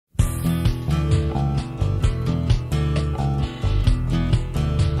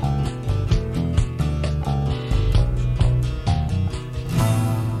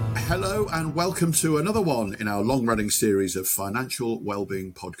and welcome to another one in our long-running series of financial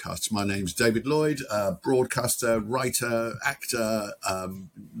wellbeing podcasts. My name's David Lloyd, broadcaster, writer, actor,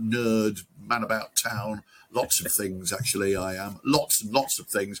 nerd, man about town, lots of things actually I am, lots and lots of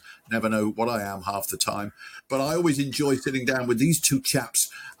things, never know what I am half the time, but I always enjoy sitting down with these two chaps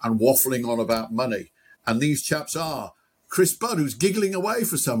and waffling on about money, and these chaps are Chris Budd, who's giggling away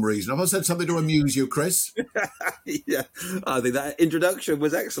for some reason. Have I said something to amuse you, Chris? Yeah, I think that introduction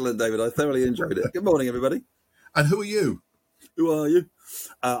was excellent, David. I thoroughly enjoyed it. Good morning, everybody. And who are you? Who are you?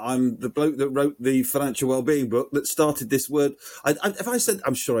 I'm the bloke that wrote the financial wellbeing book that started this word.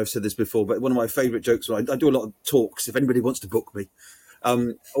 I'm sure I've said this before, but one of my favourite jokes, I do a lot of talks. If anybody wants to book me,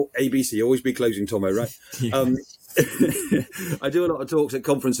 ABC, always be closing, Tomo, right? Yeah. I do a lot of talks at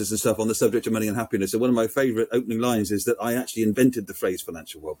conferences and stuff on the subject of money and happiness. And one of my favourite opening lines is that I actually invented the phrase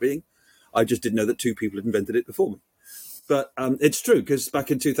financial wellbeing. I just didn't know that two people had invented it before me. But it's true, because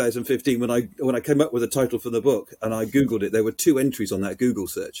back in 2015, when I came up with a title for the book and I Googled it, there were 2 entries on that Google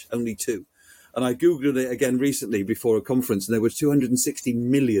search, only 2. And I Googled it again recently before a conference, and there were 260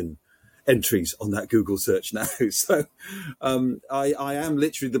 million entries on that Google search now. So I am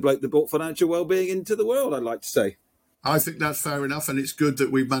literally the bloke that brought financial wellbeing into the world, I'd like to say. I think that's fair enough, and it's good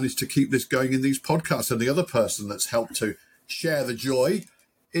that we've managed to keep this going in these podcasts. And the other person that's helped to share the joy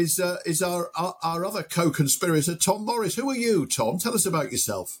is our other co-conspirator, Tom Morris. Who are you, Tom? Tell us about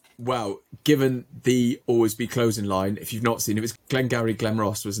yourself. Well, given the Always Be Closing line, if you've not seen it, it was Glengarry Glen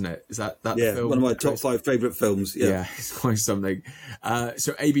Ross, wasn't it? Is that yeah, film? One of my top 5 favourite films. Yeah, it's quite something.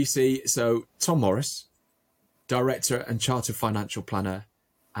 So ABC, so Tom Morris, Director and Chartered Financial Planner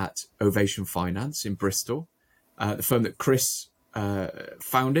at Ovation Finance in Bristol, the firm that Chris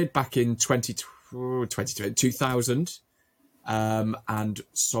founded back in 2000. And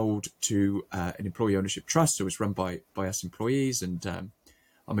sold to an employee ownership trust. So it's run by us employees, and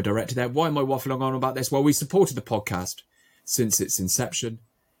I'm a director there. Why am I waffling on about this? Well, we supported the podcast since its inception,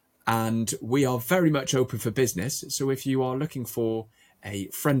 and we are very much open for business. So if you are looking for a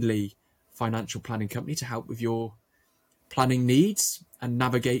friendly financial planning company to help with your planning needs and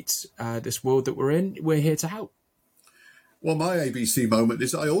navigate this world that we're in, we're here to help. Well, my ABC moment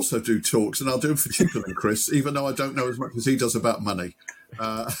is I also do talks, and I'll do them for cheaper than Chris, even though I don't know as much as he does about money.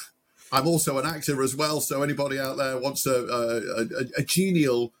 I'm also an actor as well, so anybody out there wants a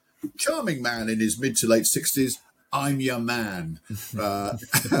genial, charming man in his mid to late 60s, I'm your man.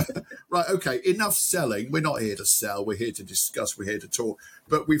 Right, okay, enough selling. We're not here to sell. We're here to discuss. We're here to talk.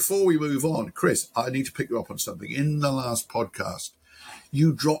 But before we move on, Chris, I need to pick you up on something. In the last podcast,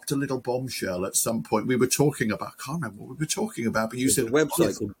 you dropped a little bombshell at some point. We were talking about, I can't remember what we were talking about, but you said a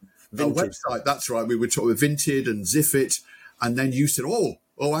website. A website, that's right. We were talking with Vinted and Ziffit, and then you said, oh,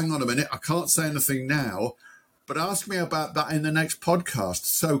 hang on a minute, I can't say anything now, but ask me about that in the next podcast.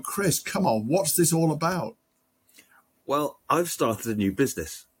 So, Chris, come on, what's this all about? Well, I've started a new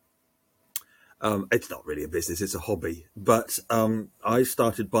business. It's not really a business, it's a hobby, but I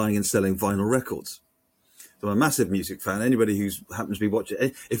started buying and selling vinyl records. So I'm a massive music fan. Anybody who happens to be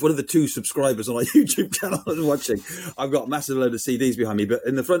watching, if one of the 2 subscribers on our YouTube channel is watching, I've got a massive load of CDs behind me. But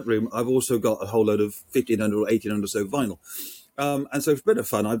in the front room, I've also got a whole load of 1,500 or 1,800 or so vinyl. And so for a bit of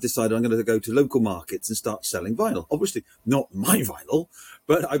fun, I've decided I'm going to go to local markets and start selling vinyl. Obviously, not my vinyl,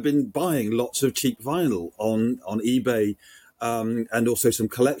 but I've been buying lots of cheap vinyl on eBay and also some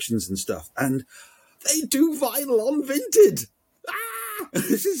collections and stuff. And they do vinyl on Vinted.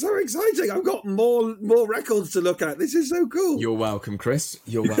 This is so exciting. I've got more records to look at. This is so cool. You're welcome, Chris.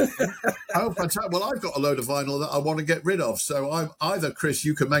 You're welcome. Oh, fantastic. Well, I've got a load of vinyl that I want to get rid of. So I'm either, Chris,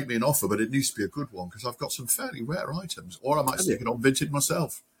 you can make me an offer, but it needs to be a good one because I've got some fairly rare items. Or I might stick it on Vinted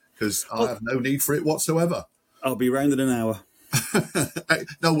myself because I have no need for it whatsoever. I'll be round in an hour.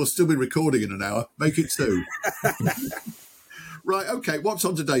 No, we'll still be recording in an hour. Make it 2. Right, okay. What's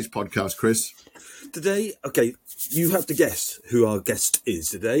on today's podcast, Chris? Today, okay, you have to guess who our guest is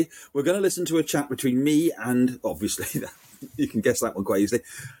today. We're going to listen to a chat between me and, obviously, you can guess that one quite easily,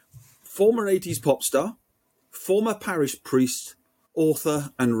 former 80s pop star, former parish priest,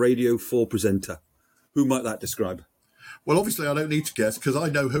 author and Radio 4 presenter. Who might that describe? Well, obviously, I don't need to guess because I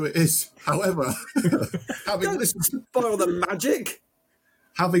know who it is. However, having listened to spoil the magic.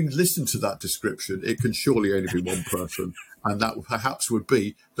 Having listened to that description, it can surely only be one person, and that perhaps would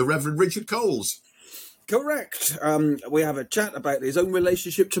be the Reverend Richard Coles. Correct. We have a chat about his own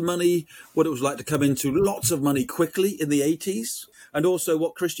relationship to money, what it was like to come into lots of money quickly in the 80s, and also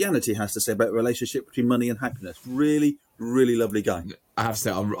what Christianity has to say about the relationship between money and happiness. Really, really lovely guy. I have to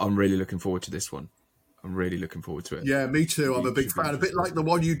say, I'm really looking forward to this one. I'm really looking forward to it. Yeah, me too. I'm a big fan. A bit like the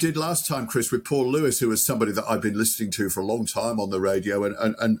one you did last time, Chris, with Paul Lewis, who was somebody that I've been listening to for a long time on the radio.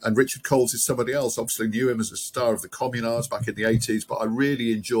 And Richard Coles is somebody else. Obviously knew him as a star of the Communards back in the 80s, but I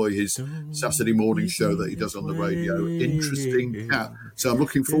really enjoy his Saturday morning show that he does on the radio. Interesting cat. So I'm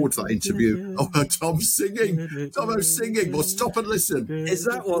looking forward to that interview. Oh, Tom's singing. Tomo's singing. Well, stop and listen. Is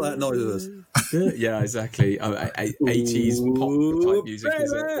that what that noise was? Yeah, exactly. 80s pop type music,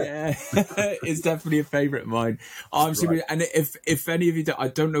 is it? Yeah, it's definitely a favourite of mine. I'm super, right. And if any of you I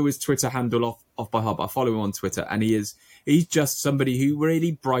don't know his Twitter handle off by heart, but I follow him on Twitter, and he's just somebody who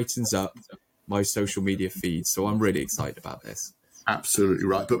really brightens up my social media feed. So I'm really excited about this. Absolutely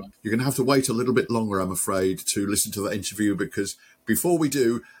right. But you're going to have to wait a little bit longer, I'm afraid, to listen to that interview, because before we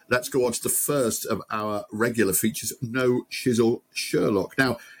do, let's go on to the first of our regular features, No Shizzle Sherlock.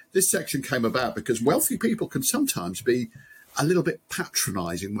 Now, this section came about because wealthy people can sometimes be a little bit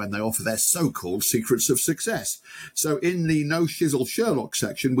patronising when they offer their so-called secrets of success. So in the No Shizzle Sherlock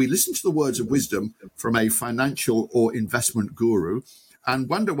section, we listen to the words of wisdom from a financial or investment guru and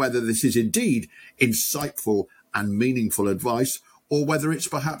wonder whether this is indeed insightful and meaningful advice, or whether it's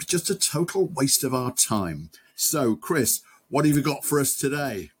perhaps just a total waste of our time. So, Chris, what have you got for us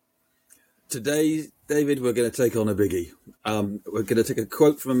today? Today, David, we're going to take on a biggie. We're going to take a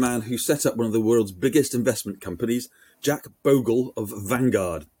quote from a man who set up one of the world's biggest investment companies, Jack Bogle of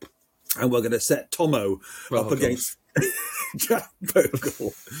Vanguard. And we're going to set Tomo up against Jack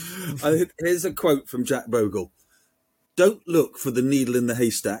Bogle. Here's a quote from Jack Bogle. Don't look for the needle in the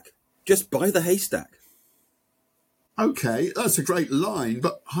haystack. Just buy the haystack. Okay, that's a great line,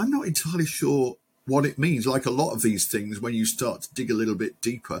 but I'm not entirely sure what it means. Like a lot of these things, when you start to dig a little bit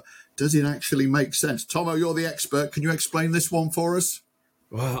deeper, does it actually make sense? Tomo, you're the expert. Can you explain this one for us?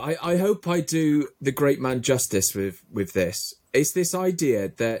 Well, I hope I do the great man justice with this. It's this idea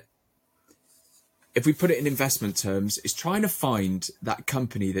that, if we put it in investment terms, it's trying to find that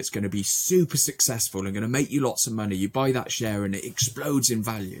company that's going to be super successful and going to make you lots of money. You buy that share and it explodes in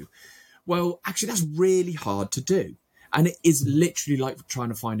value. Well, actually, that's really hard to do. And it is literally like trying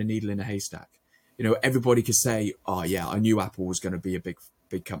to find a needle in a haystack. You know, everybody could say, oh, yeah, I knew Apple was going to be a big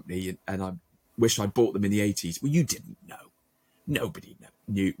company and I wish I'd bought them in the 80s. Well, you didn't know. Nobody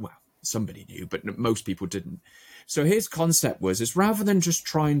knew. Well, somebody knew, but most people didn't. So his concept is rather than just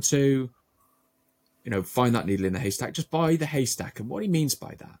trying to, find that needle in the haystack, just buy the haystack. And what he means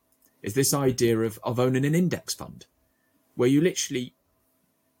by that is this idea of owning an index fund, where you literally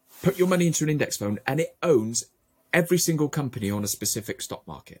put your money into an index fund and it owns every single company on a specific stock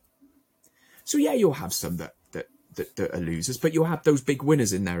market. So yeah, you'll have some that are losers, but you'll have those big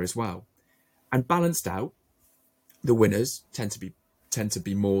winners in there as well. And balanced out, the winners tend to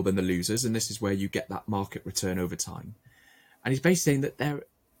be more than the losers, and this is where you get that market return over time. And he's basically saying that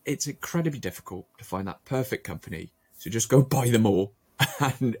it's incredibly difficult to find that perfect company, so just go buy them all,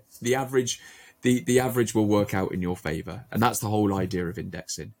 and the average will work out in your favour. And that's the whole idea of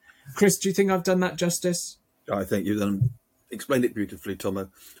indexing. Chris, do you think I've done that justice? I think you've explained it beautifully, Tomo.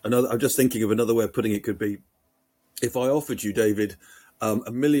 I'm just thinking of another way of putting it. Could be, if I offered you, David,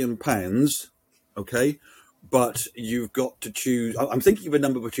 £1 million, okay, but you've got to choose. I'm thinking of a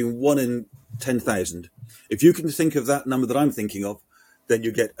number between 1 and 10,000. If you can think of that number that I'm thinking of, then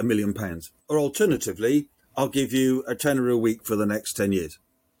you get £1 million. Or alternatively, I'll give you a tenner a week for the next 10 years.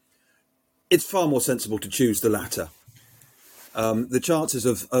 It's far more sensible to choose the latter. The chances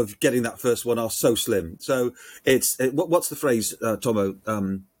of getting that first one are so slim. So what's the phrase, Tomo?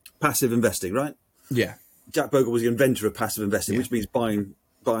 Passive investing, right? Yeah. Jack Bogle was the inventor of passive investing, which means buying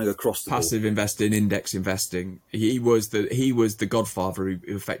across the passive board. Investing, index investing. He was the godfather who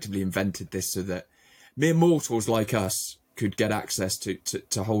effectively invented this, so that mere mortals like us could get access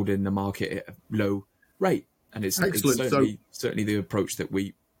to hold in the market at a low rate. And it's certainly the approach that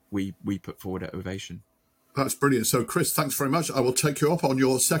we put forward at Ovation. That's brilliant. So, Chris, thanks very much. I will take you up on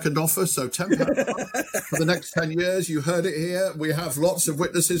your second offer. So, £10 for the next 10 years. You heard it here. We have lots of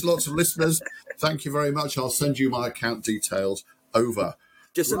witnesses, lots of listeners. Thank you very much. I'll send you my account details over.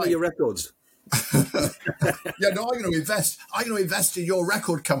 Just send me your records. Yeah, no, I'm going to invest. I'm going to invest in your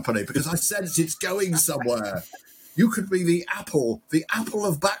record company because I sense it's going somewhere. You could be the Apple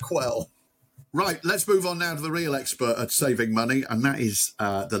of Backwell. Right, let's move on now to the real expert at saving money, and that is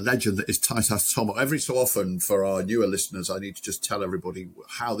the legend that is Titus Tomo. Every so often, for our newer listeners, I need to just tell everybody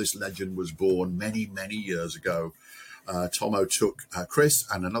how this legend was born many, many years ago. Tomo took Chris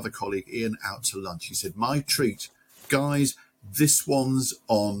and another colleague, Ian, out to lunch. He said, "My treat, guys, this one's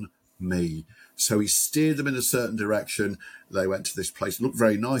on me." So he steered them in a certain direction. They went to this place, looked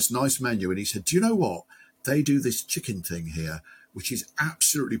very nice menu, and he said, "Do you know what? They do this chicken thing here, which is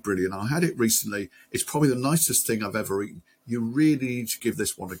absolutely brilliant. I had it recently. It's probably the nicest thing I've ever eaten. You really need to give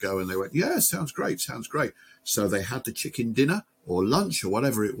this one a go. And they went, yeah, sounds great. So they had the chicken dinner or lunch or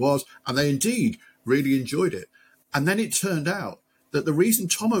whatever it was, and they indeed really enjoyed it. And then it turned out that the reason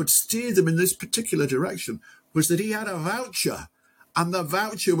Tomo had steered them in this particular direction was that he had a voucher, and the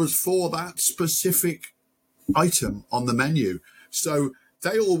voucher was for that specific item on the menu. So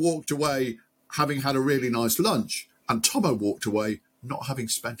they all walked away having had a really nice lunch, and Tomo walked away not having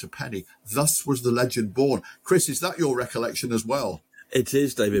spent a penny. Thus was the legend born. Chris, is that your recollection as well? It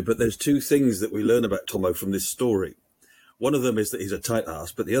is, David, but there's two things that we learn about Tomo from this story. One of them is that he's a tight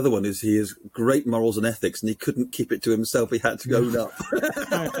ass, but the other one is he has great morals and ethics, and he couldn't keep it to himself. He had to own up.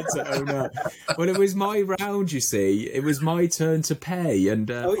 I had to own up. Well, it was my round, you see. It was my turn to pay. And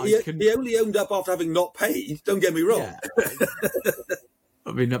he only owned up after having not paid. Don't get me wrong. Yeah.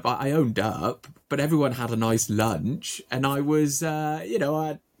 I mean, I owned up, but everyone had a nice lunch, and I was, what are you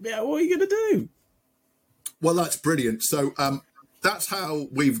going to do? Well, that's brilliant. So that's how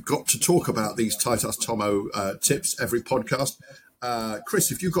we've got to talk about these Tight Ass Tomo tips every podcast. Chris,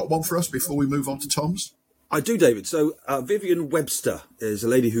 have you got one for us before we move on to Tom's? I do, David. So Vivian Webster is a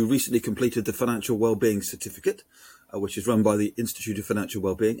lady who recently completed the Financial Wellbeing Certificate, which is run by the Institute of Financial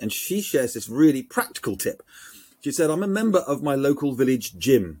Wellbeing, and she shares this really practical tip. She said, I'm a member of my local village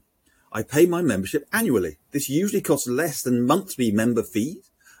gym. I pay my membership annually. This usually costs less than monthly member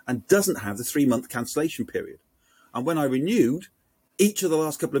fees and doesn't have the 3-month cancellation period. And when I renewed, each of the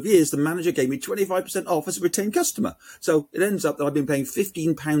last couple of years, the manager gave me 25% off as a retained customer. So it ends up that I've been paying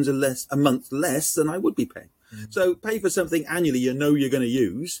 £15 a month less than I would be paying. So pay for something annually you know you're going to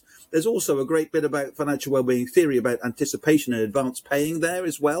use. There's also a great bit about financial wellbeing theory about anticipation and advance paying there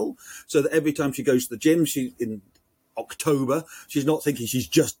as well. So that every time she goes to the gym, in October, she's not thinking she's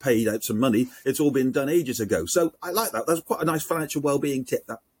just paid out some money. It's all been done ages ago. So I like that. That's quite a nice financial wellbeing tip,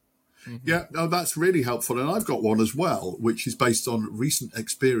 that. Yeah, no, that's really helpful. And I've got one as well, which is based on recent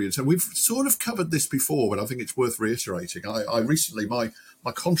experience. And we've sort of covered this before, but I think it's worth reiterating. I recently, my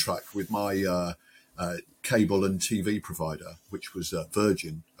contract with my cable and TV provider, which was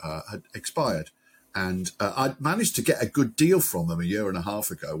Virgin, had expired. And I'd managed to get a good deal from them a year and a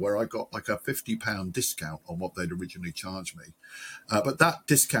half ago, where I got like a £50 discount on what they'd originally charged me. But that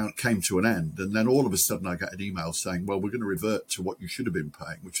discount came to an end. And then all of a sudden I get an email saying, well, we're going to revert to what you should have been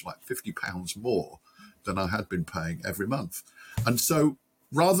paying, which is like £50 more than I had been paying every month. And so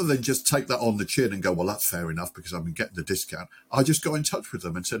rather than just take that on the chin and go, well, that's fair enough because I've been getting the discount, I just got in touch with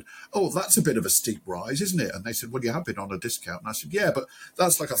them and said, oh, that's a bit of a steep rise, isn't it? And they said, well, you have been on a discount. And I said, yeah, but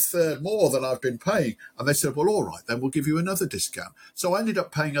that's like a third more than I've been paying. And they said, well, all right, then we'll give you another discount. So I ended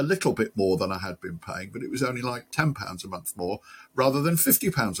up paying a little bit more than I had been paying, but it was only like £10 a month more rather than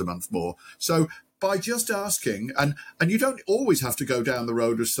 £50 a month more. So by just asking, and you don't always have to go down the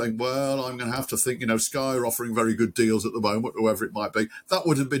road of saying, well, I'm going to have to think, Sky are offering very good deals at the moment, whoever it might be. That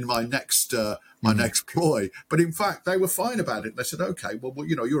would have been my next next ploy. But in fact, they were fine about it. They said, okay, well,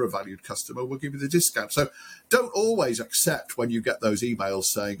 you're a valued customer. We'll give you the discount. So don't always accept when you get those emails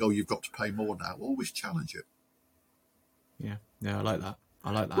saying, oh, you've got to pay more now. Always challenge it. Yeah, I like that.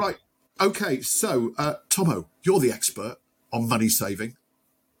 Right. Okay. So, Tomo, you're the expert on money saving.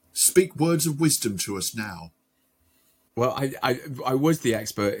 Speak words of wisdom to us now. Well, I was the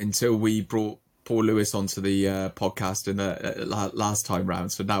expert until we brought Paul Lewis onto the podcast in the last time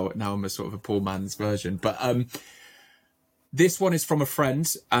round. So now I'm a sort of a poor man's version. But this one is from a friend,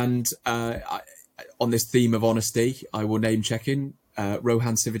 and on this theme of honesty, I will name checking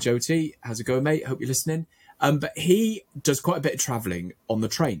Rohan Sivajoti. How's it going, mate? Hope you're listening. But he does quite a bit of travelling on the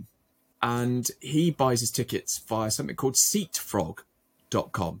train, and he buys his tickets via something called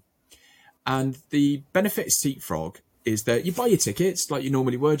SeatFrog.com. And the benefit of SeatFrog is that you buy your tickets like you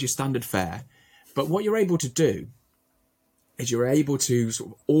normally would, your standard fare. But what you're able to do is you're able to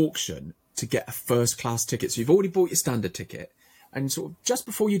sort of auction to get a first class ticket. So you've already bought your standard ticket, and sort of just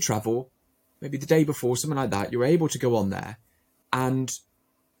before you travel, maybe the day before, something like that, you're able to go on there and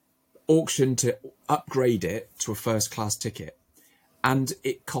auction to upgrade it to a first class ticket. And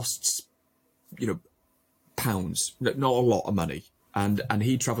it costs, pounds, not a lot of money. And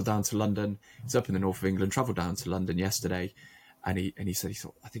he travelled down to London. He's up in the north of England. Travelled down to London yesterday, and he said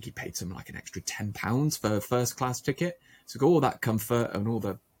I think he paid something like an extra £10 for a first class ticket. So got all that comfort and all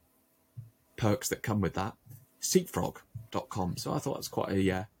the perks that come with that. SeatFrog.com. So I thought that was quite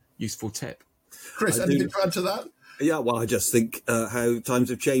a useful tip. Chris, anything to add to that? Yeah, well, I just think how times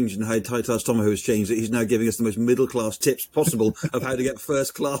have changed and how Tight Ass Tomo has changed, that he's now giving us the most middle-class tips possible of how to get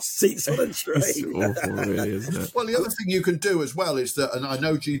first-class seats on a train. It's awful, really, isn't it? Well, the other thing you can do as well is that, and I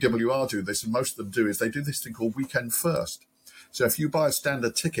know GWR do this, and most of them do, is they do this thing called Weekend First. So if you buy a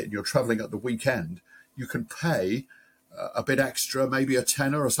standard ticket and you're traveling at the weekend, you can pay a bit extra, maybe a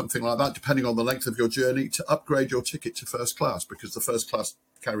tenner or something like that, depending on the length of your journey, to upgrade your ticket to first class, because the first class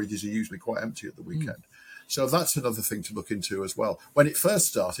carriages are usually quite empty at the weekend. So that's another thing to look into as well. When it first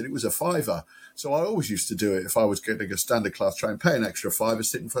started, it was a £5. So I always used to do it if I was getting a standard class train, pay an extra £5,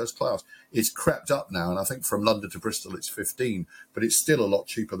 sit in first class. It's crept up now, and I think from London to Bristol it's 15, but it's still a lot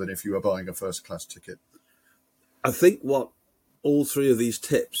cheaper than if you were buying a first class ticket. I think what all three of these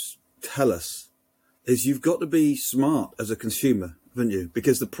tips tell us is you've got to be smart as a consumer, haven't you?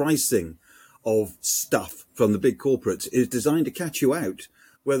 Because the pricing of stuff from the big corporates is designed to catch you out,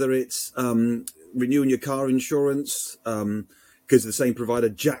 whether it's renewing your car insurance because the same provider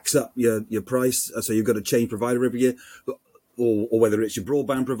jacks up your price, so you've got to change provider every year, or whether it's your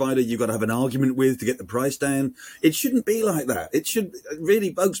broadband provider you've got to have an argument with to get the price down. It shouldn't be like that. It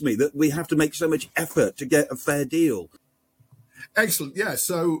really bugs me that we have to make so much effort to get a fair deal. Excellent. Yeah,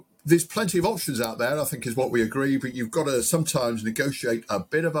 so there's plenty of options out there, I think, is what we agree, but you've got to sometimes negotiate a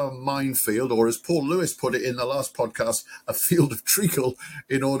bit of a minefield, or as Paul Lewis put it in the last podcast, a field of treacle,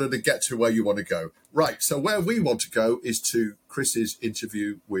 in order to get to where you want to go. Right, so where we want to go is to Chris's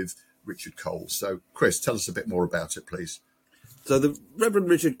interview with Richard Coles. So, Chris, tell us a bit more about it, please. So the Reverend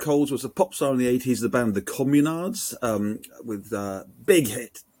Richard Coles was a pop star in the 80s, the band The Communards, with big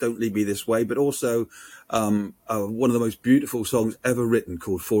hit, Don't Leave Me This Way, but also one of the most beautiful songs ever written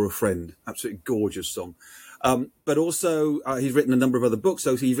called For a Friend. Absolutely gorgeous song. But also he's written a number of other books.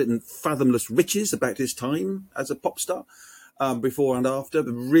 So he's written Fathomless Riches about his time as a pop star, before and after.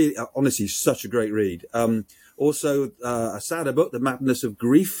 But really, honestly, such a great read. Also, a sadder book, The Madness of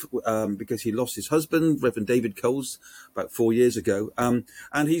Grief, because he lost his husband, Reverend David Coles, about 4 years ago. And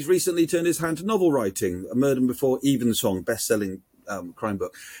he's recently turned his hand to novel writing, A Murder Before Evensong, best-selling crime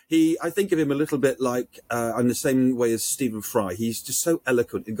book. I think of him a little bit like, in the same way as Stephen Fry. He's just so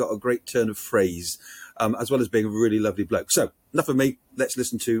eloquent and got a great turn of phrase, as well as being a really lovely bloke. So, enough of me. Let's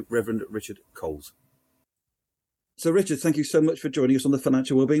listen to Reverend Richard Coles. So, Richard, thank you so much for joining us on the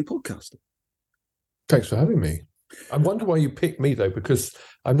Financial Wellbeing Podcast. Thanks for having me. I wonder why you picked me, though, because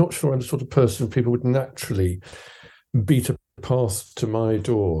I'm not sure I'm the sort of person people would naturally beat a path to my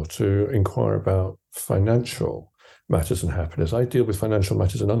door to inquire about financial matters and happiness. I deal with financial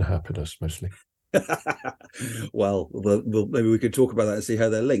matters and unhappiness mostly. Well, maybe we could talk about that and see how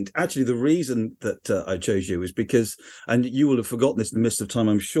they're linked. Actually, the reason that I chose you is because, and you will have forgotten this in the midst of time,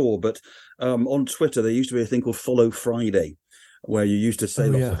 I'm sure, but on Twitter, there used to be a thing called Follow Friday, where you used to say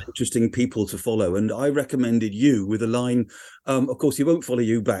lots of interesting people to follow. And I recommended you with a line, of course, he won't follow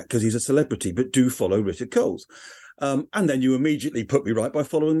you back because he's a celebrity, but do follow Richard Coles. And then you immediately put me right by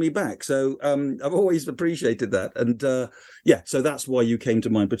following me back. So I've always appreciated that. And so that's why you came to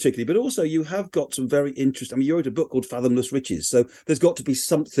mind particularly. But also you have got some very interesting, you wrote a book called Fathomless Riches. So there's got to be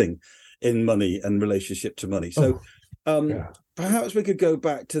something in money and relationship to money. So perhaps we could go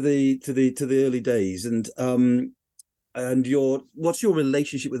back to the early days and what's your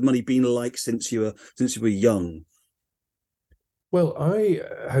relationship with money been like since you were young? Well, I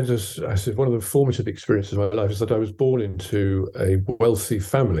said one of the formative experiences of my life is that I was born into a wealthy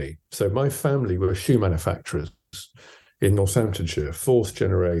family. So my family were shoe manufacturers in Northamptonshire, fourth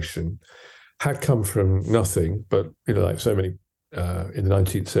generation, had come from nothing, but like so many in the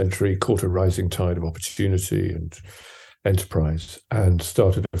 19th century, caught a rising tide of opportunity and enterprise and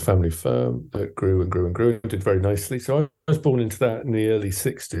started a family firm that grew and grew and grew and did very nicely. So I was born into that in the early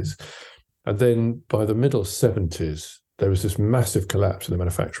 60s. And then by the middle 70s, there was this massive collapse in the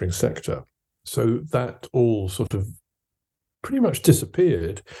manufacturing sector. So that all sort of pretty much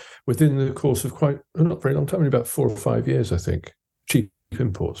disappeared within the course of not very long time, only about 4 or 5 years, I think. Cheap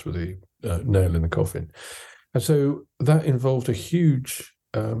imports were the nail in the coffin. And so that involved a huge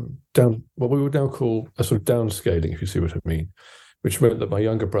what we would now call a sort of downscaling, if you see what I mean, which meant that my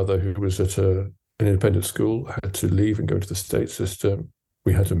younger brother, who was at an independent school, had to leave and go into the state system.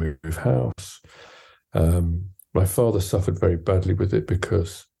 We had to move house. My father suffered very badly with it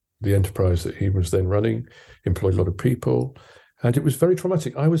because the enterprise that he was then running employed a lot of people, and it was very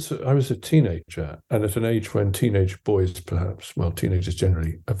traumatic. I was a teenager, and at an age when teenage boys, teenagers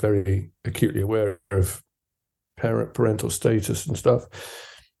generally, are very acutely aware of parental status and stuff.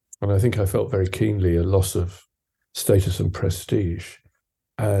 And I think I felt very keenly a loss of status and prestige.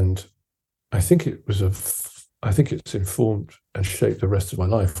 And I think it's informed and shaped the rest of my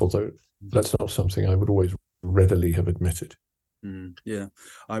life, although that's not something I would always readily have admitted.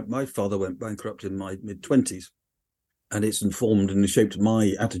 My father went bankrupt in my mid-20s, and it's informed and shaped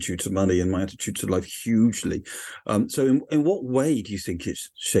my attitude to money and my attitude to life hugely. So in what way do you think it's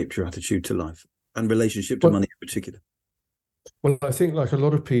shaped your attitude to life and relationship to money in particular? Well, I think like a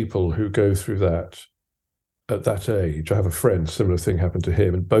lot of people who go through that at that age, I have a friend, similar thing happened to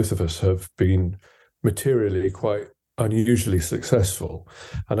him, and both of us have been materially quite unusually successful.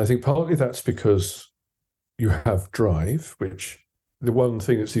 And I think partly that's because you have drive, which the one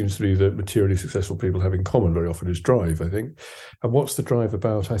thing that seems to be that materially successful people have in common very often is drive, I think. And what's the drive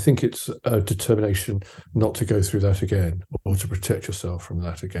about? I think it's a determination not to go through that again or to protect yourself from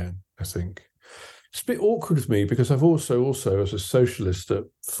that again, I think. It's a bit awkward with me because I've also as a socialist at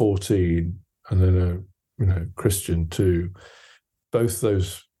 14 and then a Christian too, both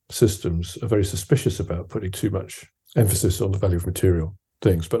those systems are very suspicious about putting too much emphasis on the value of material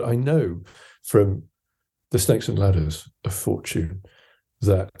things. But I know from the snakes and ladders of fortune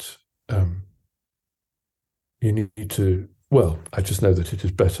that you need to, well, I just know that it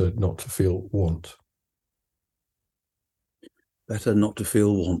is better not to feel want. Better not to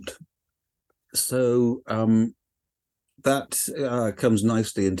feel want. So that comes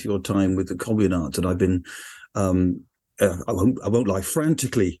nicely into your time with the communards, and I've been, I won't lie,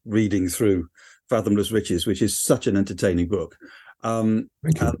 frantically reading through Fathomless Riches, which is such an entertaining book. And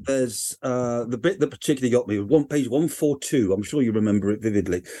there's the bit that particularly got me, page 142, I'm sure you remember it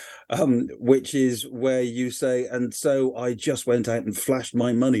vividly, which is where you say, and so I just went out and flashed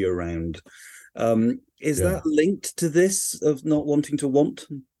my money around. Is that linked to this of not wanting to want?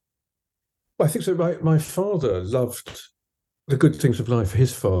 Well, I think so. My father loved the good things of life.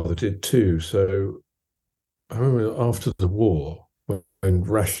 His father did too. So I remember after the war, when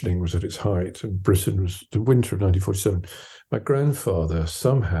rationing was at its height and Britain was the winter of 1947, my grandfather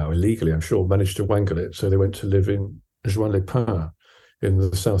somehow, illegally, I'm sure, managed to wangle it. So they went to live in Juan-les-Pins in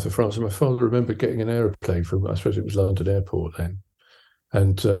the south of France. And my father remembered getting an aeroplane from, I suppose it was London Airport then,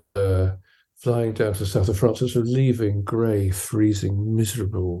 and flying down to the south of France and sort of leaving grey, freezing,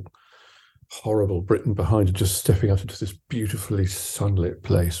 miserable, horrible Britain behind and just stepping out into this beautifully sunlit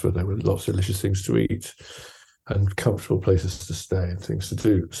place where there were lots of delicious things to eat and comfortable places to stay and things to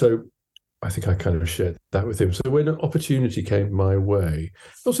do. So I think I kind of shared that with him. So when an opportunity came my way,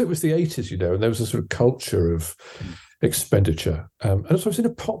 also it was the 80s, and there was a sort of culture of expenditure. And so I was in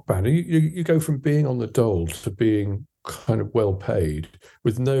a pop band. And you go from being on the dole to being kind of well paid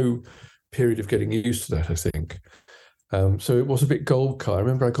with no period of getting used to that, I think. So it was a bit gold card. I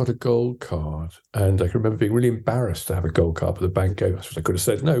remember I got a gold card and I can remember being really embarrassed to have a gold card, but the bank gave us. I could have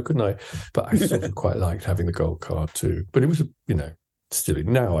said no, couldn't I? But I sort of quite liked having the gold card too. But it was, still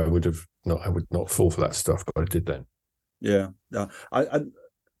now I would not fall for that stuff, but I did then. Yeah.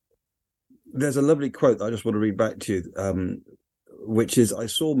 There's a lovely quote that I just want to read back to you, which is, I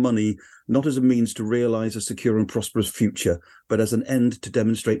saw money not as a means to realize a secure and prosperous future, but as an end to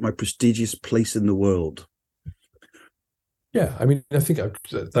demonstrate my prestigious place in the world. Yeah, I mean, I think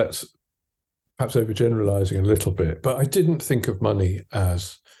that's perhaps overgeneralizing a little bit, but I didn't think of money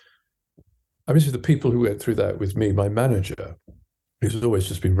as, I mean, the people who went through that with me, my manager, who's always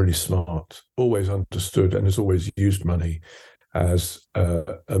just been really smart, always understood and has always used money as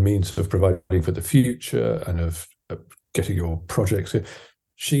a means of providing for the future and of getting your projects in.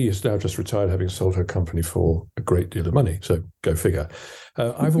 She is now just retired, having sold her company for a great deal of money. So go figure.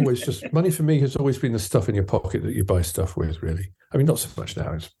 I've always money for me has always been the stuff in your pocket that you buy stuff with, really. I mean, not so much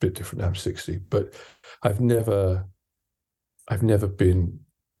now. It's a bit different now. I'm 60, but I've never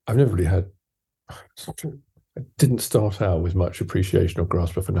really had, I didn't start out with much appreciation or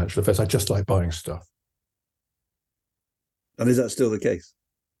grasp of financial affairs. I just like buying stuff. And is that still the case?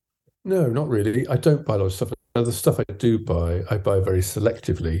 No, not really. I don't buy a lot of stuff. Now, the stuff I do buy, I buy very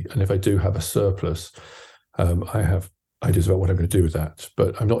selectively. And if I do have a surplus, I have ideas about what I'm going to do with that.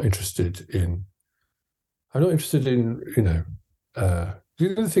 But I'm not interested in, the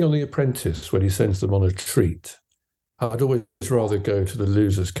other thing on The Apprentice, when he sends them on a treat, I'd always rather go to the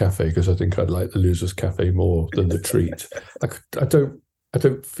Losers Cafe because I think I'd like the Losers Cafe more than the treat. I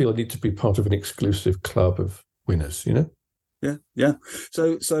don't feel I need to be part of an exclusive club of winners, Yeah.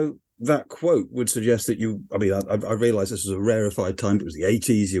 So that quote would suggest that I realize this was a rarefied time. It was the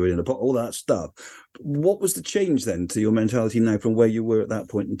 80s, you were in a pot, all that stuff. What was the change then to your mentality now from where you were at that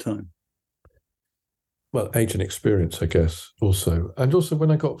point in time? Well, age and experience, I guess, also. And also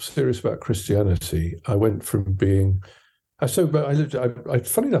when I got serious about Christianity, I went from being,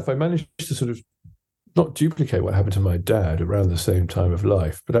 funny enough, I managed to sort of not duplicate what happened to my dad around the same time of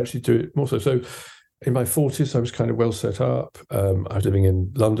life, but actually do it more so. So in my 40s, I was kind of well set up. I was living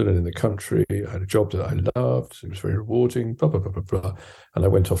in London and in the country. I had a job that I loved. It was very rewarding, blah, blah, blah, blah, blah. And I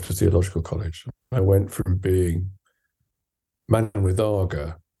went off to theological college. I went from being man with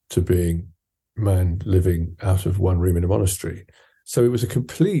Arga to being man living out of one room in a monastery. So it was a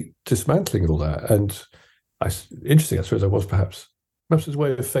complete dismantling of all that. And interesting, I suppose I was perhaps it's a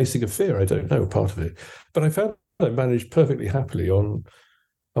way of facing a fear. I don't know, part of it. But I found I managed perfectly happily on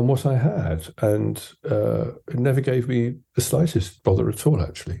what I had, and it never gave me the slightest bother at all,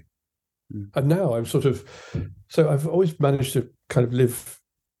 actually. And now I'm so I've always managed to kind of live,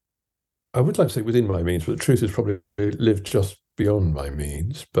 I would like to say within my means, but the truth is probably live just beyond my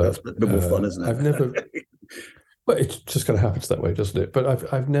means. But that's a bit more fun, isn't it? I've never, well, it just kind of happens that way, doesn't it?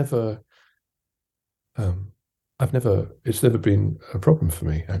 But I've never, it's never been a problem for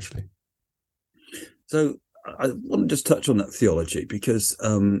me, actually. So I want to just touch on that theology, because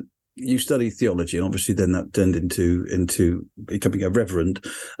you study theology, and obviously then that turned into becoming a reverend.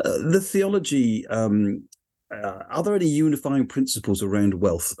 The theology, are there any unifying principles around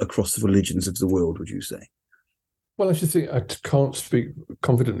wealth across the religions of the world, would you say? Well, I just think I can't speak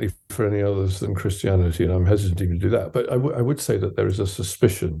confidently for any others than Christianity, and I'm hesitant even to do that. But I would say that there is a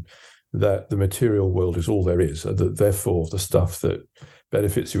suspicion that the material world is all there is, and that therefore the stuff that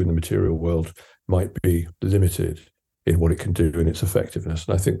benefits you in the material world might be limited in what it can do and its effectiveness.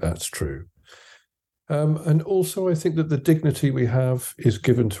 And I think that's true. And also, I think that the dignity we have is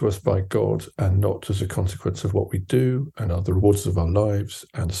given to us by God and not as a consequence of what we do and the rewards of our lives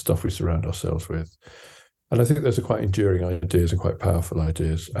and the stuff we surround ourselves with. And I think those are quite enduring ideas and quite powerful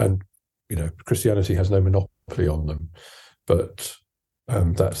ideas. And, Christianity has no monopoly on them. But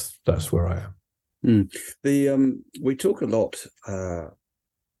that's where I am. We talk a lot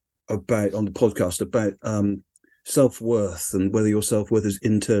about on the podcast about self-worth and whether your self-worth is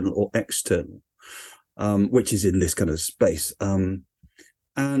internal or external, which is in this kind of space.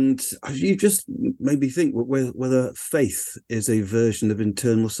 And you just made me think whether faith is a version of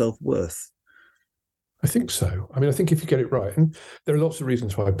internal self-worth. I think so. I mean, I think if you get it right, and there are lots of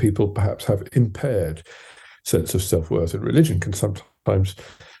reasons why people perhaps have impaired sense of self-worth, and religion can sometimes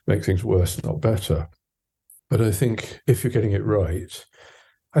make things worse, not better. But I think if you're getting it right,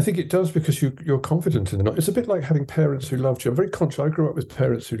 I think it does, because you're confident in it. It's a bit like having parents who loved you. I'm very conscious. I grew up with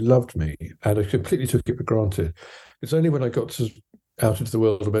parents who loved me, and I completely took it for granted. It's only when I got out into the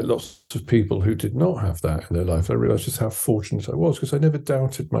world and met lots of people who did not have that in their life, I realised just how fortunate I was, because I never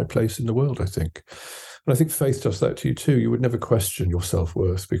doubted my place in the world, I think. And I think faith does that to you too. You would never question your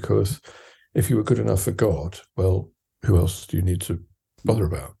self-worth, because if you were good enough for God, well, who else do you need to bother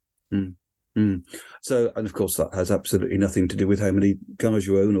about? So, and of course, that has absolutely nothing to do with how many cars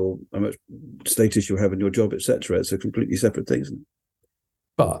you own or how much status you have in your job, etc. It's a completely separate thing, isn't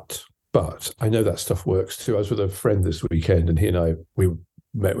it? But I know that stuff works too. I was with a friend this weekend, and he and I, we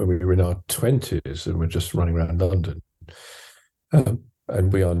met when we were in our 20s, and we're just running around London.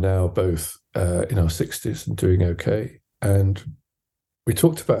 And we are now both in our 60s and doing okay. And we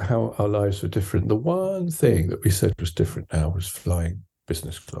talked about how our lives were different. The one thing that we said was different now was flying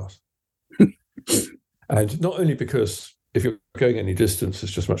business class. And not only because if you're going any distance,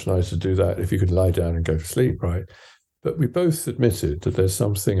 it's just much nicer to do that if you can lie down and go to sleep, right? But we both admitted that there's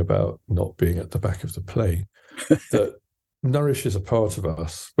something about not being at the back of the plane that nourishes a part of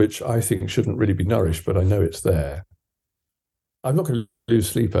us, which I think shouldn't really be nourished, but I know it's there. I'm not going to lose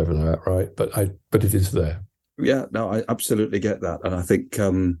sleep over that, right? But it is there. Yeah, no, I absolutely get that. And I think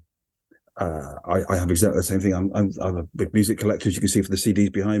I have exactly the same thing. I'm a big music collector, as you can see from the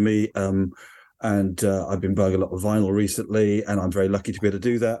CDs behind me. And I've been buying a lot of vinyl recently, and I'm very lucky to be able to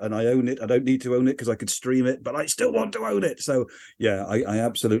do that. And I own it. I don't need to own it because I could stream it, but I still want to own it. So yeah, I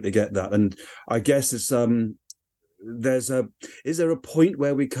absolutely get that. And I guess it's is there a point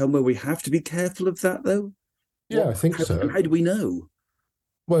where we come where we have to be careful of that though? Yeah, I think so. How do we know?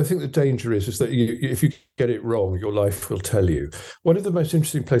 Well, I think the danger is that if you get it wrong, your life will tell you. One of the most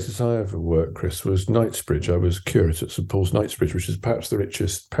interesting places I ever worked, Chris, was Knightsbridge. I was curate at St Paul's Knightsbridge, which is perhaps the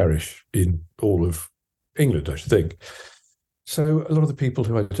richest parish in all of England, I should think. So a lot of the people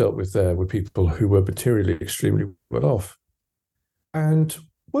who I dealt with there were people who were materially extremely well off. And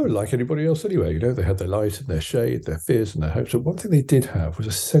were like anybody else anyway. They had their light and their shade, their fears and their hopes. But one thing they did have was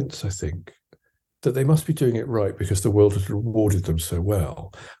a sense, I think, that they must be doing it right because the world has rewarded them so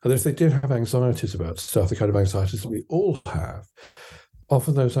well. And if they did have anxieties about stuff, the kind of anxieties that we all have,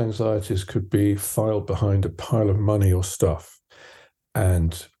 often those anxieties could be filed behind a pile of money or stuff.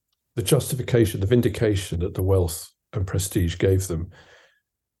 And the justification, the vindication that the wealth and prestige gave them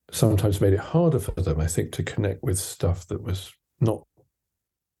sometimes made it harder for them, I think, to connect with stuff that was not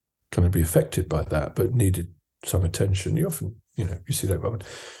going to be affected by that, but needed some attention. You often, you see that moment.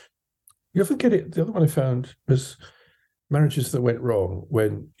 You often get it. The other one I found was marriages that went wrong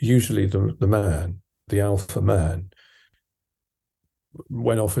when usually the man, the alpha man,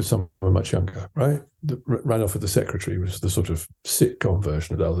 went off with someone much younger, right? Ran off with the secretary, was the sort of sitcom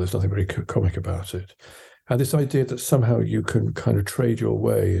version of that. There's nothing very comic about it. And this idea that somehow you can kind of trade your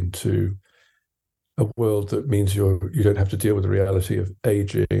way into a world that means you don't have to deal with the reality of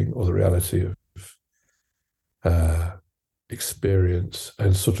aging or the reality of experience,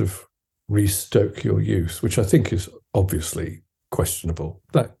 and sort of restoke your youth, which I think is obviously questionable.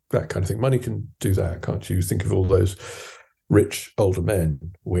 That kind of thing. Money can do that, can't you? Think of all those rich older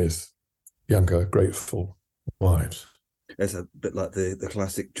men with younger, grateful wives. It's a bit like the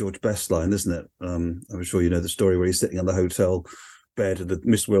classic George Best line, isn't it? I'm sure you know the story where he's sitting on the hotel bed and the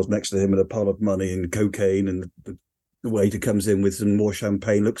Miss World's next to him with a pile of money and cocaine, and the waiter comes in with some more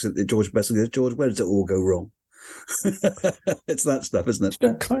champagne, looks at the George Best and goes, "George, where does it all go wrong?" It's that stuff, isn't it?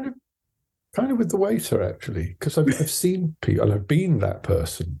 Yeah, kind of with the waiter, actually, because I've seen people, and I've been that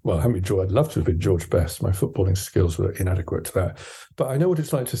person. Well, I haven't been George. I'd love to have been George Best. My footballing skills were inadequate to that, but I know what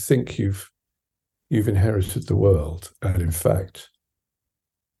it's like to think you've inherited the world, and in fact,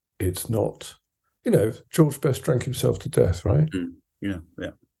 it's not. George Best drank himself to death, right? Yeah.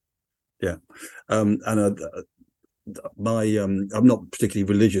 And I'm not particularly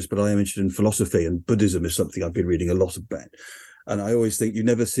religious, but I am interested in philosophy, and Buddhism is something I've been reading a lot about. And I always think you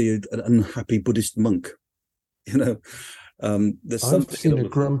never see an unhappy Buddhist monk. There's I've seen a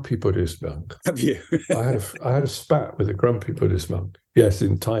grumpy Buddhist monk. Have you? I had a spat with a grumpy Buddhist monk. Yes,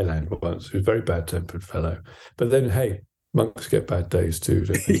 in Thailand once. He was a very bad-tempered fellow. But then, hey, monks get bad days too,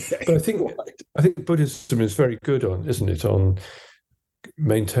 don't they? Yeah, but I think Buddhism is very good on, isn't it, on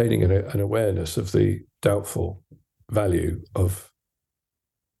maintaining an awareness of the doubtful value of.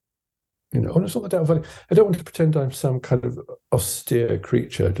 It's not the doubtful value. I don't want to pretend I'm some kind of austere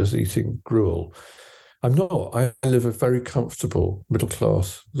creature just eating gruel. I'm not. I live a very comfortable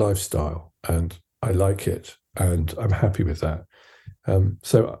middle-class lifestyle, and I like it, and I'm happy with that.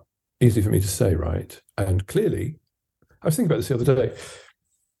 So easy for me to say, right? And clearly, I was thinking about this the other day.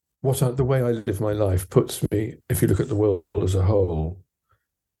 The way I live my life puts me, if you look at the world as a whole,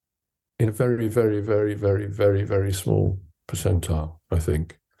 in a very, very, very, very, very, very small percentile, I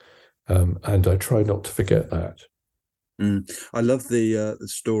think. And I try not to forget that. I love the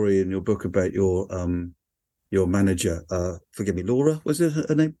story in your book about your manager. Forgive me, Laura, was it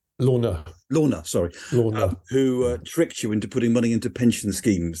her name? Lorna, sorry. Lorna. Who tricked you into putting money into pension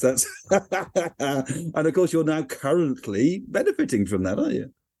schemes. That's and of course you're now currently benefiting from that, aren't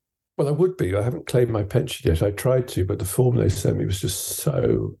you? Well, I would be. I haven't claimed my pension yet. I tried to, but the form they sent me was just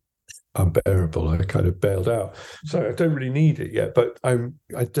so unbearable. I kind of bailed out. So I don't really need it yet, but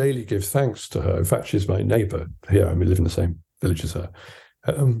I daily give thanks to her. In fact, she's my neighbour here. I live in the same village as her.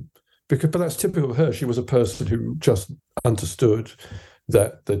 But that's typical of her. She was a person who just understood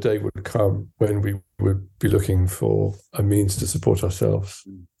that the day would come when we would be looking for a means to support ourselves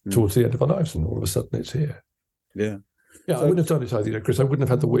towards the end of our lives, and all of a sudden it's here. Yeah. Yeah, I wouldn't have done it either, Chris. I wouldn't have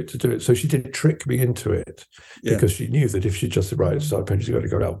had the wit to do it. So she did trick me into it because she knew that if she just said, right, start pension, she's got to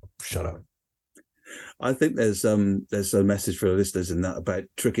go, oh, shut up. I think there's a message for our listeners in that about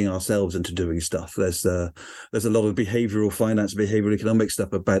tricking ourselves into doing stuff. There's a lot of behavioural finance, behavioural economic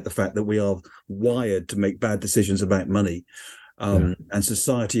stuff about the fact that we are wired to make bad decisions about money. And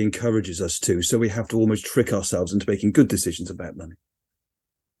society encourages us to. So we have to almost trick ourselves into making good decisions about money.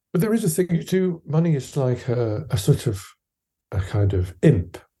 But there is a thing you do. Money is like a sort of a kind of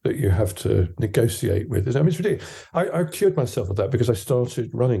imp that you have to negotiate with. I mean, it's ridiculous. I cured myself of that because I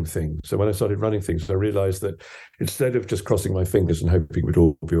started running things. So when I started running things, I realized that instead of just crossing my fingers and hoping it would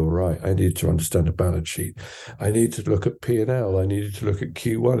all be all right, I needed to understand a balance sheet. I needed to look at P&L. I needed to look at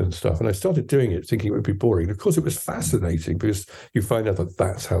Q1 and stuff. And I started doing it thinking it would be boring. And of course, it was fascinating because you find out that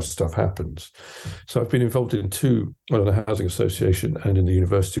that's how stuff happens. So I've been involved in in the Housing Association and in the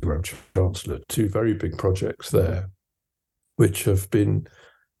university where I'm Chancellor, two very big projects there, which have been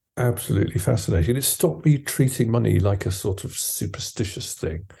absolutely fascinating. It stopped me treating money like a sort of superstitious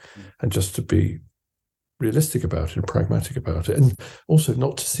thing, and just to be realistic about it and pragmatic about it, and also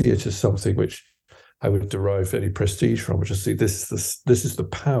not to see it as something which I would derive any prestige from, but just see this is the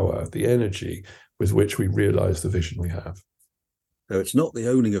power, the energy with which we realize the vision we have. So it's not the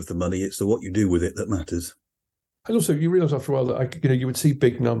owning of the money, it's what you do with it that matters. And also you realize after a while that you would see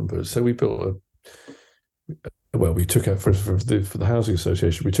big numbers. So we built we took out for the Housing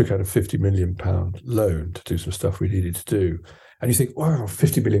Association, we took out a £50 million loan to do some stuff we needed to do. And you think, wow,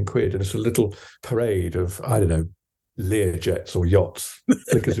 50 million quid, and it's a little parade of, I don't know, Lear jets or yachts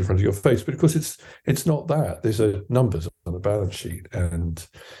flickers in front of your face. But of course, it's not that. There's numbers on the balance sheet, and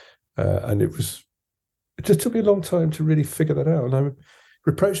it just took me a long time to really figure that out. And I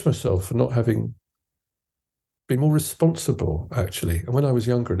reproached myself for not having been more responsible, actually. And when I was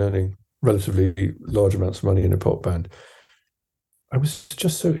younger and earning relatively large amounts of money in a pop band, I was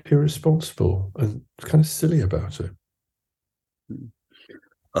just so irresponsible and kind of silly about it.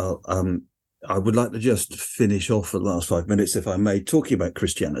 I would like to just finish off the last 5 minutes, if I may, talking about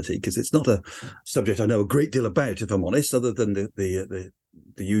Christianity, because it's not a subject I know a great deal about, if I'm honest, other than the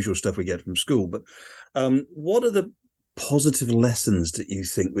usual stuff we get from school. But what are the positive lessons that you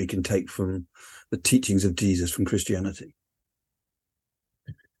think we can take from the teachings of Jesus from Christianity?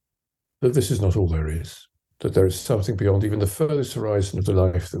 That this is not all there is, that there is something beyond even the furthest horizon of the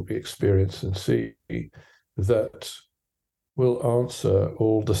life that we experience and see that will answer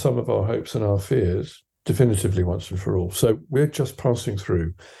all the sum of our hopes and our fears definitively once and for all. So we're just passing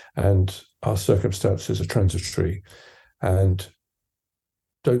through, and our circumstances are transitory, and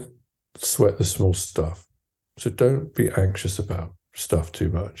don't sweat the small stuff. So don't be anxious about stuff too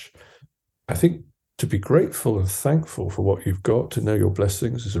much. I think to be grateful and thankful for what you've got, to know your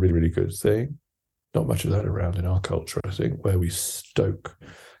blessings, is a really, really good thing. Not much of that around in our culture, I think, where we stoke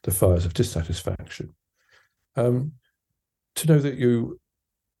the fires of dissatisfaction. To know that you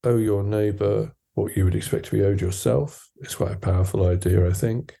owe your neighbour what you would expect to be owed yourself is quite a powerful idea, I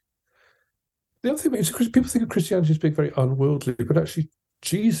think. The other thing is, people think of Christianity as being very unworldly, but actually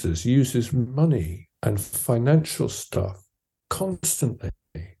Jesus uses money and financial stuff constantly.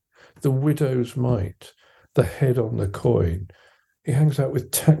 The widow's mite, the head on the coin. He hangs out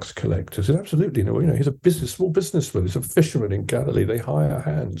with tax collectors. And absolutely, he's a small businessman. He's a fisherman in Galilee. They hire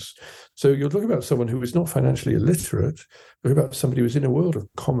hands. So you're talking about someone who is not financially illiterate, but about somebody who's in a world of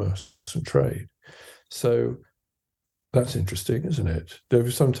commerce and trade. So that's interesting, isn't it? They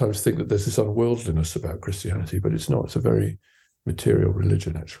sometimes think that there's this unworldliness about Christianity, but it's not. It's a very material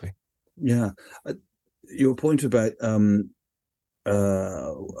religion, actually. Yeah. Your point about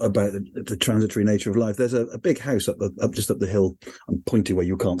the transitory nature of life. There's a big house just up the hill. I'm pointing where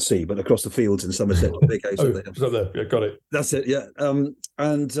you can't see, but across the fields in Somerset, a big house up there. It's up there. Yeah, got it. That's it. Yeah.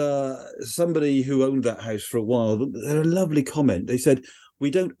 And somebody who owned that house for a while, they had a lovely comment. They said, "We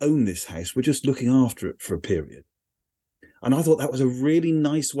don't own this house. We're just looking after it for a period." And I thought that was a really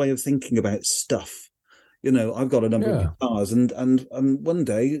nice way of thinking about stuff. I've got a number of guitars, and one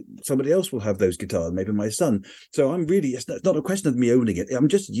day somebody else will have those guitars, maybe my son. So it's not a question of me owning it. I'm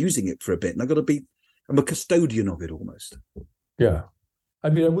just using it for a bit, and I'm a custodian of it almost. Yeah.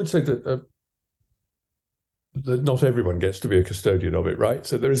 I mean, I would say that not everyone gets to be a custodian of it, right?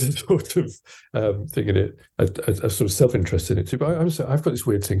 So there is a sort of thing in it, a sort of self-interest in it too. But I've got this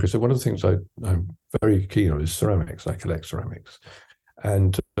weird thing, because one of the things I'm very keen on is ceramics. I collect ceramics.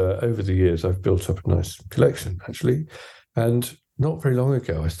 And over the years, I've built up a nice collection, actually. And not very long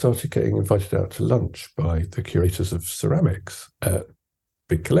ago, I started getting invited out to lunch by the curators of ceramics at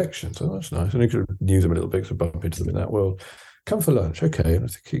big collections. Oh, that's nice. And I kind of knew them a little bit, because I bumped into them in that world. Come for lunch. Okay. And I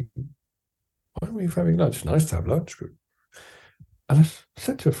was thinking, why are we having lunch? It's nice to have lunch. And I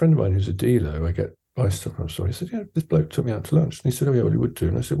said to a friend of mine who's a dealer, who I get buy stuff from. I said, yeah, this bloke took me out to lunch. And he said, oh, yeah, well, he would do.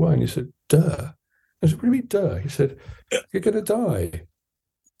 And I said, why? And he said, duh. I said, what do you mean, duh? He said, you're going to die.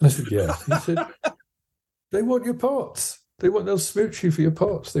 And I said, yes. He said, they want your pots. They'll smooch you for your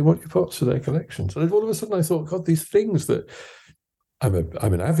pots. They want your pots for their collections. And all of a sudden I thought, God, these things that I'm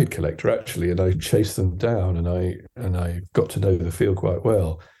an avid collector, actually, and I chase them down, and I got to know the field quite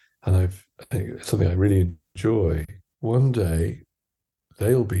well. And I think it's something I really enjoy. One day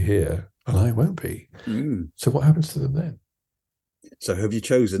they'll be here and I won't be. So what happens to them then? So have you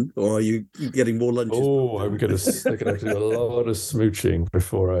chosen, or are you getting more lunches? Oh, I'm going to have to do a lot of smooching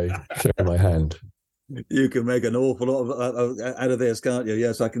before I show my hand. You can make an awful lot out of this, can't you?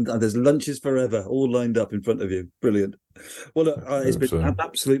 Yes, I can. There's lunches forever, all lined up in front of you. Brilliant. Well, look, it's been an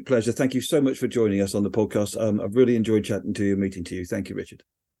absolute pleasure. Thank you so much for joining us on the podcast. I've really enjoyed chatting to you, meeting to you. Thank you, Richard.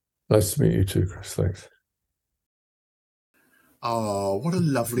 Nice to meet you too, Chris. Thanks. Oh, what a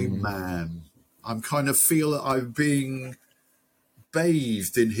lovely man. I'm kind of feel that I'm being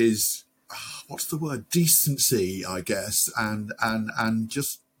bathed in his, what's the word, decency, I guess, and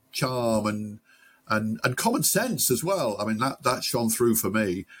just charm and common sense as well. I mean, that shone through for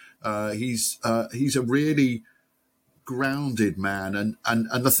me. He's a really grounded man,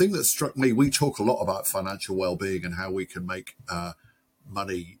 and the thing that struck me, we talk a lot about financial well-being and how we can make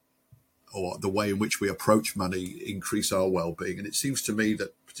money, or the way in which we approach money, increase our well-being. And it seems to me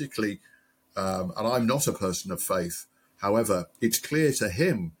that particularly, and I'm not a person of faith, however, it's clear to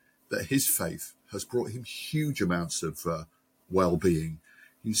him that his faith has brought him huge amounts of well-being.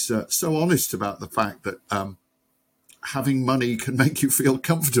 He's so honest about the fact that having money can make you feel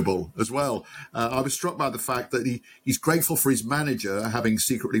comfortable as well. I was struck by the fact that he's grateful for his manager having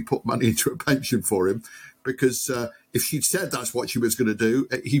secretly put money into a pension for him, because if she'd said that's what she was going to do,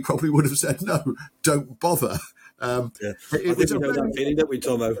 he probably would have said, no, don't bother. I think we know that feeling, don't we,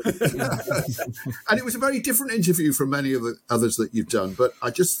 Tomo? And it was a very different interview from many of the others that you've done. But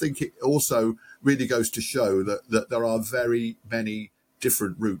I just think it also really goes to show that there are very many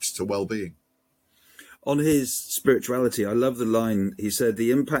different routes to well-being. On his spirituality, I love the line. He said,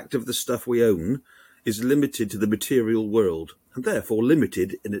 the impact of the stuff we own is limited to the material world and therefore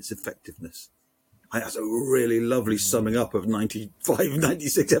limited in its effectiveness. That's a really lovely summing up of 95,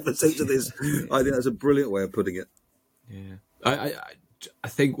 96 episodes of this. I think that's a brilliant way of putting it. Yeah. I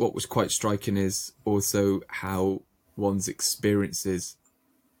think what was quite striking is also how one's experiences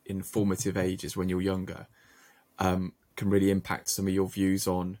in formative ages when you're younger can really impact some of your views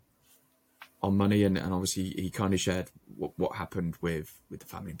on money. And obviously he kind of shared what happened with the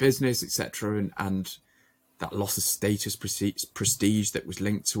family business, etc. And that loss of status, prestige that was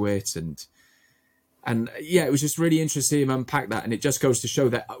linked to it. And yeah, it was just really interesting to see him unpack that. And it just goes to show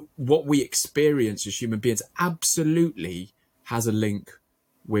that what we experience as human beings absolutely has a link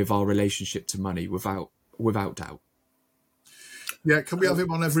with our relationship to money, without doubt. Yeah, can we have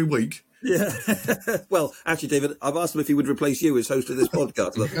him on every week? Yeah. Well, actually, David, I've asked him if he would replace you as host of this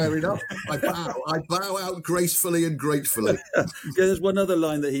podcast. Look. Fair enough. I bow out gracefully and gratefully. There's one other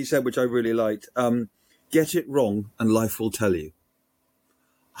line that he said, which I really liked. Get it wrong and life will tell you.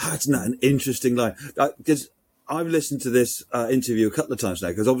 That's not an interesting line. Because I've listened to this interview a couple of times now,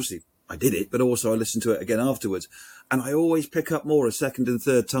 because obviously I did it, but also I listened to it again afterwards. And I always pick up more a second and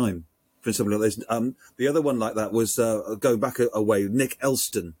third time from something like this. The other one like that was going back a way, Nick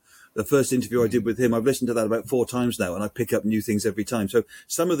Elston. The first interview I did with him, I've listened to that about 4 times now, and I pick up new things every time. So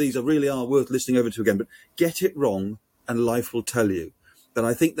some of these really are worth listening over to again, but get it wrong and life will tell you. But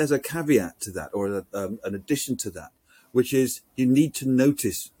I think there's a caveat to that, or an addition to that, which is you need to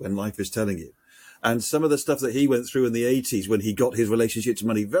notice when life is telling you. And some of the stuff that he went through in the 80s when he got his relationship to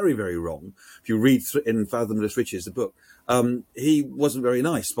money very, very wrong, if you read in Fathomless Riches, the book, he wasn't very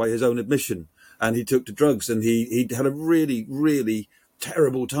nice by his own admission. And he took to drugs, and he had a really, really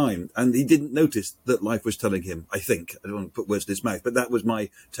terrible time. And he didn't notice that life was telling him, I think. I don't want to put words in his mouth, but that was my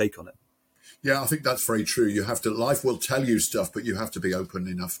take on it. Yeah, I think that's very true. Life will tell you stuff, but you have to be open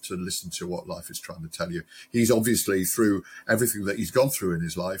enough to listen to what life is trying to tell you. He's obviously, through everything that he's gone through in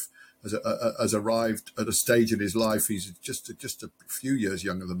his life, has arrived at a stage in his life. He's just a few years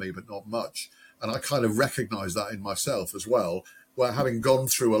younger than me, but not much. And I kind of recognize that in myself as well, where having gone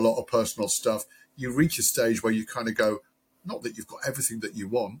through a lot of personal stuff, you reach a stage where you kind of go, not that you've got everything that you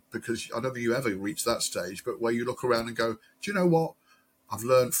want, because I don't think you ever reach that stage, but where you look around and go, do you know what? I've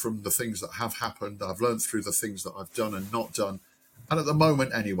learned from the things that have happened. I've learned through the things that I've done and not done. And at the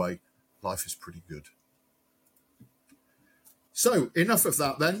moment, anyway, life is pretty good. So enough of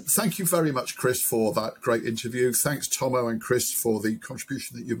that then. Thank you very much, Chris, for that great interview. Thanks, Tomo and Chris, for the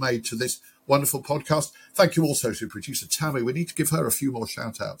contribution that you've made to this wonderful podcast. Thank you also to producer Tammy. We need to give her a few more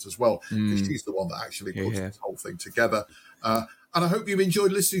shout outs as well, because she's the one that actually puts this whole thing together. And I hope you've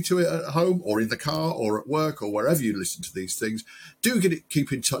enjoyed listening to it at home or in the car or at work or wherever you listen to these things. Do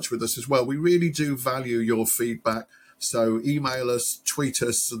keep in touch with us as well. We really do value your feedback. So email us, tweet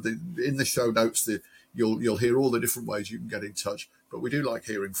us. In the show notes, you'll hear all the different ways you can get in touch. But we do like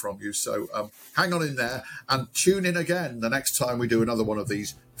hearing from you. So hang on in there and tune in again the next time we do another one of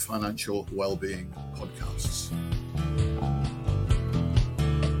these financial well-being podcasts.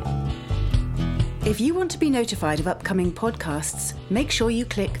 If you want to be notified of upcoming podcasts, make sure you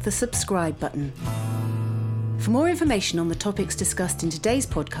click the subscribe button. For more information on the topics discussed in today's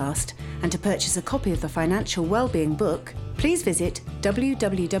podcast and to purchase a copy of the Financial Wellbeing book, please visit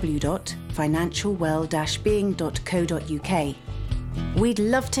www.financialwell-being.co.uk. We'd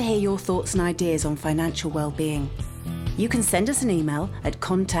love to hear your thoughts and ideas on financial well-being. You can send us an email at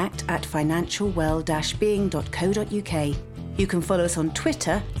contact@financialwell-being.co.uk. You can follow us on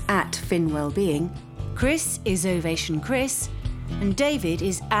Twitter @FinWellbeing. Chris is Ovation Chris, and David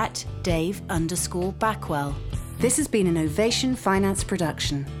is @Dave_Backwell. This has been an Ovation Finance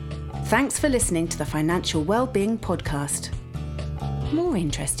production. Thanks for listening to the Financial Wellbeing Podcast. More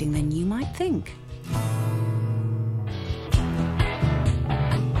interesting than you might think.